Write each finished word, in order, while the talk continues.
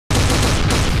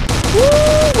Woo!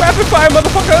 Rapid fire,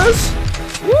 motherfuckers!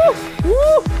 Woo!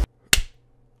 Woo!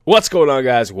 What's going on,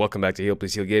 guys? Welcome back to Heal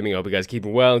Please Heal Gaming. I hope you guys are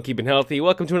keeping well and keeping healthy.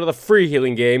 Welcome to another free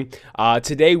healing game.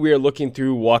 Today we are looking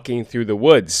through Walking Through the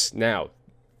Woods. Now,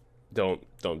 don't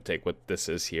take what this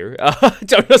is here.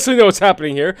 Don't necessarily know what's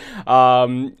happening here.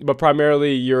 But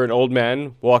primarily, you're an old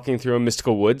man walking through a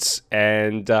mystical woods,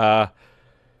 and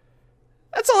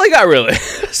that's all I got, really.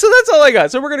 So that's all I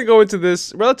got. So we're going to go into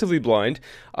this relatively blind.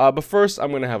 But first,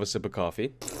 I'm going to have a sip of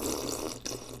coffee.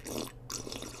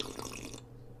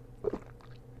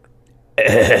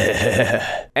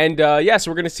 And yeah, so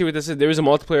we're gonna see what this is. There is a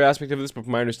multiplayer aspect of this, but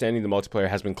from my understanding, the multiplayer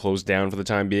has been closed down for the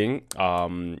time being.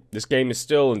 This game is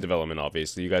still in development,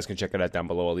 obviously. You guys can check it out down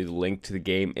below. I'll leave a link to the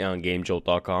game on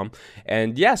GameJolt.com.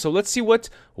 And yeah, so let's see what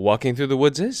Walking Through the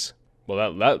Woods is.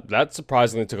 Well, that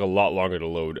surprisingly took a lot longer to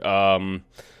load.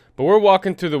 But we're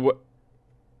walking through the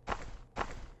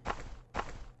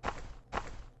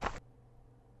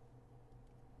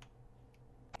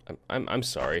I'm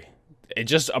sorry. It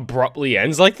just abruptly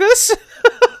ends like this?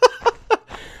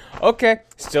 Okay,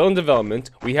 still in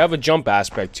development. We have a jump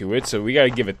aspect to it, so we gotta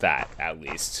give it that, at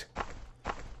least.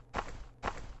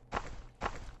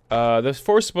 The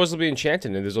forest is supposed to be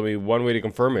enchanted, and there's only one way to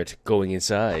confirm it. Going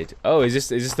inside. Oh, is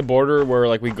this the border where,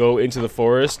 like, we go into the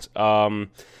forest?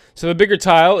 So the bigger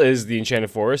tile is the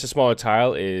enchanted forest. The smaller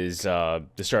tile is the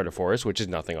starter forest, which is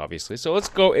nothing, obviously. So let's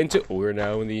go into... Oh, we're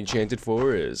now in the enchanted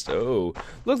forest. Oh,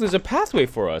 look, there's a pathway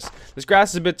for us. This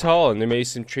grass is a bit tall, and there may be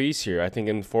some trees here. I think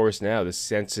in the forest now, this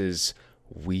sense is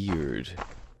weird.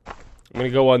 I'm going to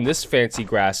go on this fancy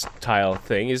grass tile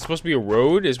thing. Is it supposed to be a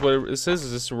road? Is what it says?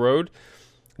 Is this a road?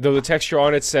 Though the texture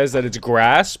on it says that it's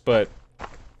grass, but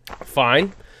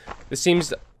fine. This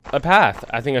seems... a path.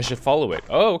 I think I should follow it.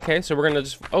 Oh, okay. So we're gonna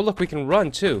just... Oh, look, we can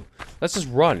run, too. Let's just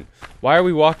run. Why are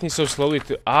we walking so slowly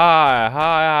through...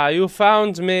 Ah, you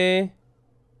found me.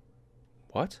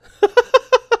 What?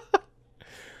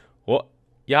 What?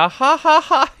 Yeah,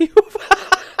 ha. You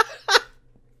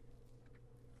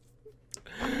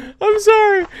I'm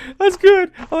sorry. That's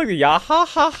good. I like the yeah,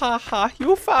 ha.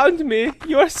 You found me.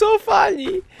 You are so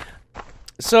funny.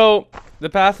 So, the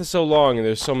path is so long and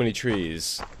there's so many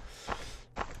trees.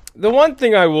 The one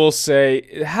thing I will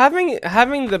say, having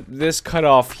this cut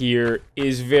off here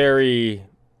is very...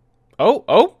 Oh,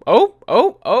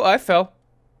 I fell.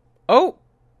 Oh.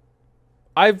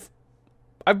 I've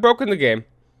broken the game.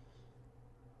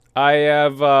 I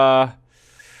have, Why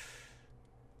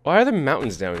are there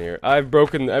mountains down here? I've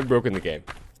broken the game.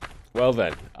 Well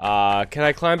then, can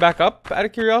I climb back up out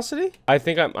of curiosity? I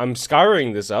think I'm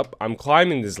scouring this up. I'm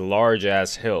climbing this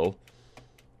large-ass hill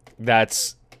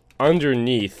that's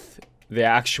underneath the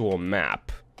actual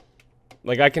map.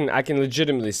 Like, I can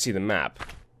legitimately see the map.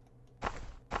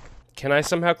 Can I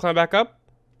somehow climb back up?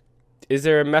 Is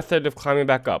there a method of climbing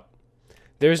back up?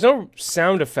 There's no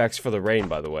sound effects for the rain,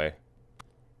 by the way.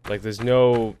 Like, there's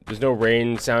no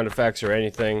rain sound effects or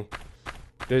anything.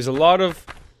 There's a lot of...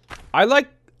 I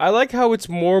like how it's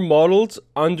more modeled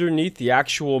underneath the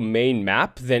actual main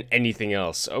map than anything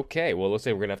else. Okay, well, looks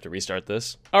like we're gonna have to restart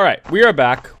this. Alright, we are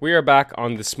back. We are back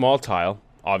on the small tile.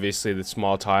 Obviously, the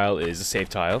small tile is a safe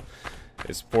tile.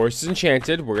 This forest is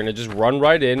enchanted. We're gonna just run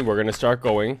right in. We're gonna start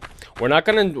going. We're not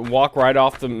gonna walk right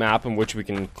off the map in which we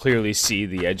can clearly see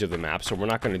the edge of the map, so we're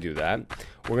not gonna do that.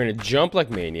 We're gonna jump like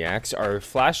maniacs. Our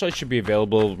flashlight should be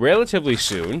available relatively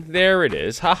soon. There it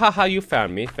is. Ha, you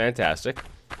found me. Fantastic.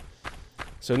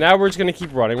 So now we're just going to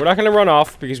keep running. We're not going to run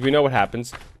off because we know what happens.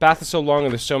 The path is so long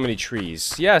and there's so many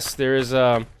trees. Yes, there is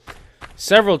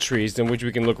several trees in which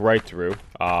we can look right through.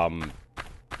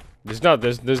 There's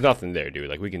nothing there, dude.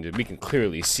 Like, we can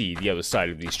clearly see the other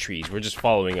side of these trees. We're just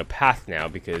following a path now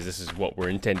because this is what we're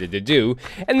intended to do.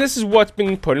 And this is what's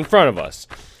been put in front of us.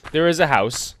 There is a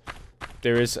house.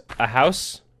 There is a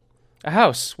house. A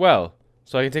house. Well,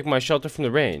 so I can take my shelter from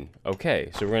the rain. Okay,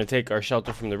 so we're going to take our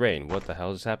shelter from the rain. What the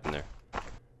hell just happened there?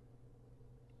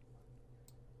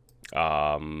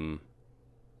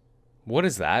 What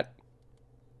is that?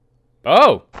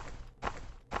 Oh!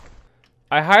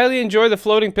 I highly enjoy the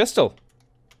floating pistol.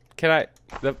 The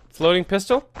floating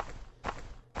pistol?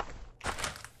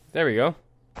 There we go.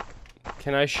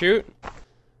 Can I shoot?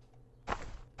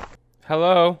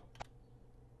 Hello?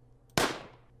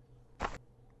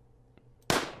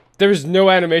 There's no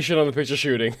animation on the picture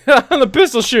shooting. On the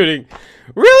pistol shooting!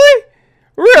 Really?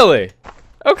 Really?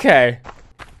 Okay.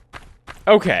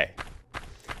 Okay.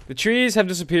 The trees have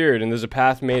disappeared, and there's a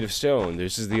path made of stone.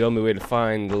 This is the only way to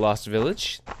find the lost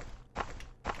village.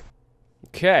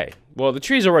 Okay. Well, the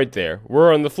trees are right there.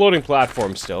 We're on the floating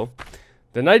platform still.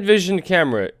 The night vision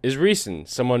camera is recent.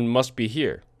 Someone must be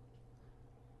here.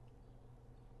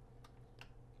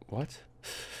 What?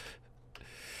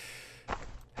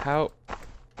 How?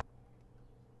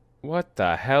 What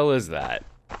the hell is that?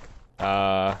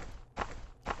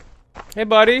 Hey,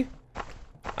 buddy.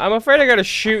 I'm afraid I gotta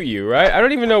shoot you, right? I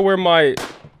don't even know where my...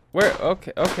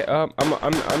 Okay,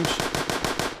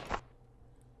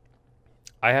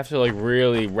 I have to, like,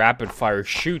 really rapid-fire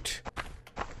shoot.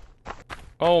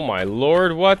 Oh, my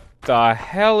lord, what the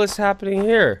hell is happening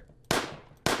here?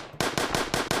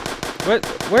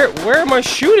 Where am I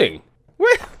shooting?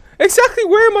 Exactly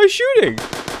where am I shooting?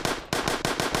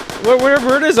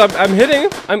 Wherever it is, I'm hitting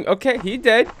him. Okay, he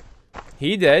dead.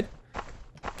 He dead.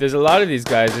 There's a lot of these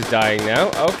guys is dying now.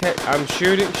 Okay, I'm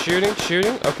shooting.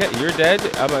 Okay, you're dead.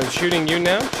 I'm shooting you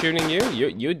now. Shooting you.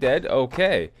 You're dead.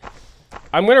 Okay.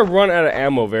 I'm gonna run out of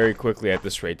ammo very quickly at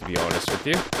this rate, to be honest with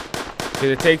you. Because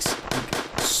it takes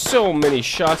so many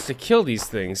shots to kill these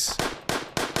things.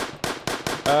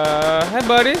 Hi,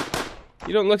 buddy.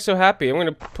 You don't look so happy. I'm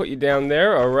gonna put you down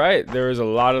there. Alright, there is a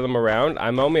lot of them around.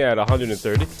 I'm only at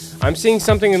 130. I'm seeing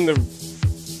something in the...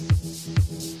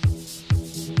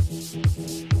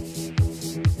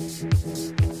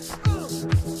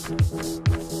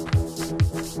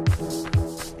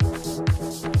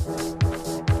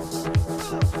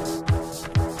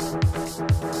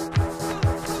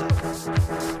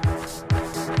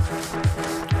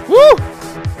 Woo!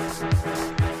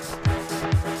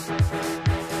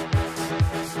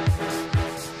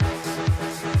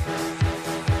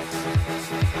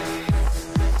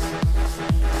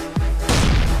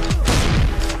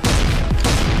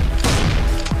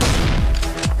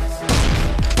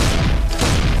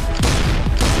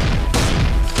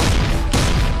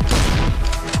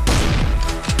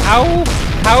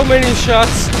 How many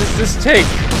shots does this take?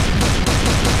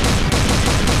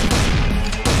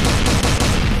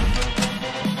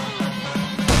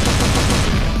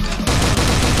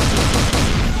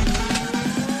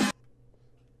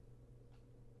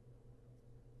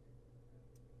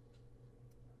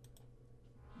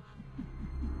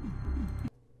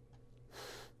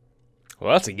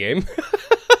 Well, that's a game.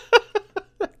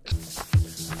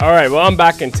 Alright, well, I'm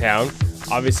back in town.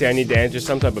 Obviously, I need to enter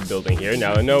some type of building here.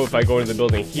 Now, I know if I go into the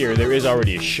building here, there is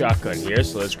already a shotgun here,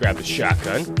 so let's grab the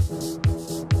shotgun.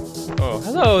 Oh,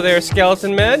 hello there,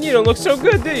 skeleton man. You don't look so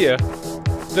good, do you?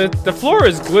 The floor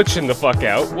is glitching the fuck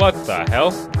out. What the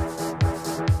hell?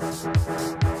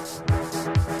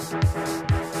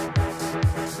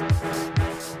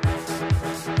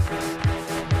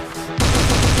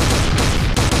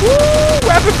 Woo!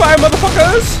 Rapid fire,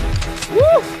 motherfuckers!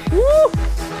 Woo! Woo!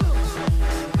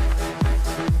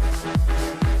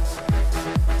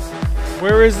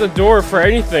 Where is the door for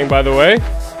anything, by the way?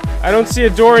 I don't see a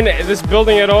door in this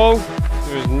building at all.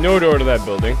 There's no door to that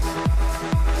building.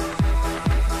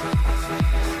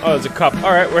 Oh, there's a cup.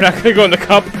 Alright, we're not gonna go in the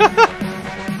cup.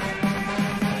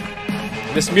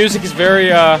 This music is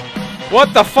very,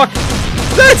 What the fuck? Is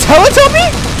that a Teletubby?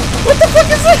 What the fuck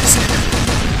is this?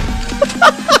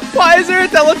 Why is there a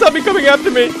Teletubby coming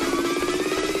after me?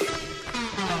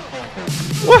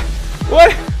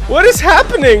 What is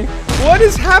happening? What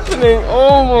is happening?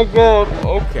 Oh my god.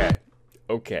 Okay.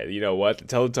 Okay, you know what? The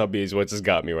Teletubby is what just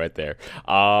got me right there.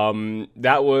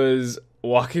 That was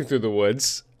walking through the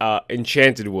woods.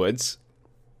 Enchanted woods.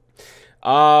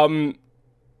 I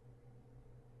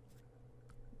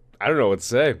don't know what to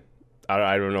say.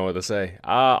 I don't know what to say.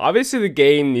 Obviously the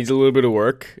game needs a little bit of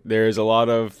work. There's a lot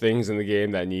of things in the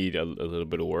game that need a little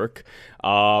bit of work.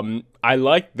 I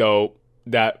like, though,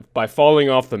 that by falling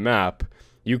off the map,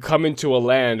 you come into a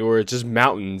land where it's just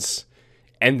mountains,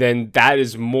 and then that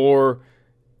is more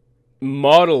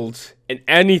modeled in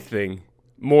anything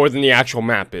more than the actual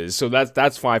map is. So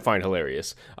that's why I find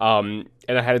hilarious. And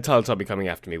I had a Teletubby coming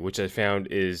after me, which I found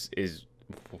is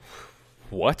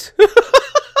what?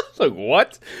 Like,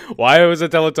 what? Why was a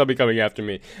Teletubby coming after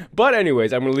me? But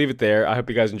anyways, I'm going to leave it there. I hope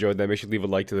you guys enjoyed that. Make sure to leave a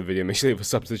like to the video. Make sure to leave a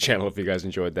sub to the channel if you guys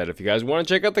enjoyed that. If you guys want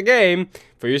to check out the game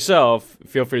for yourself,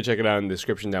 feel free to check it out in the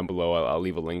description down below. I'll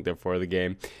leave a link there for the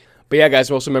game. But yeah, guys,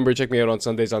 also remember to check me out on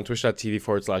Sundays on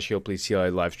twitch.tv/HeelPleaseHeal. I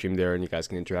live stream there, and you guys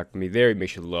can interact with me there. Make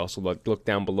sure to also look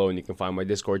down below, and you can find my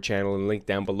Discord channel and link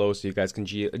down below so you guys can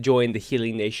join the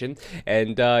Healing Nation.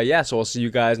 And yeah, so I'll see you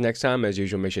guys next time. As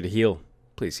usual, make sure to heal.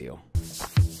 Please heal.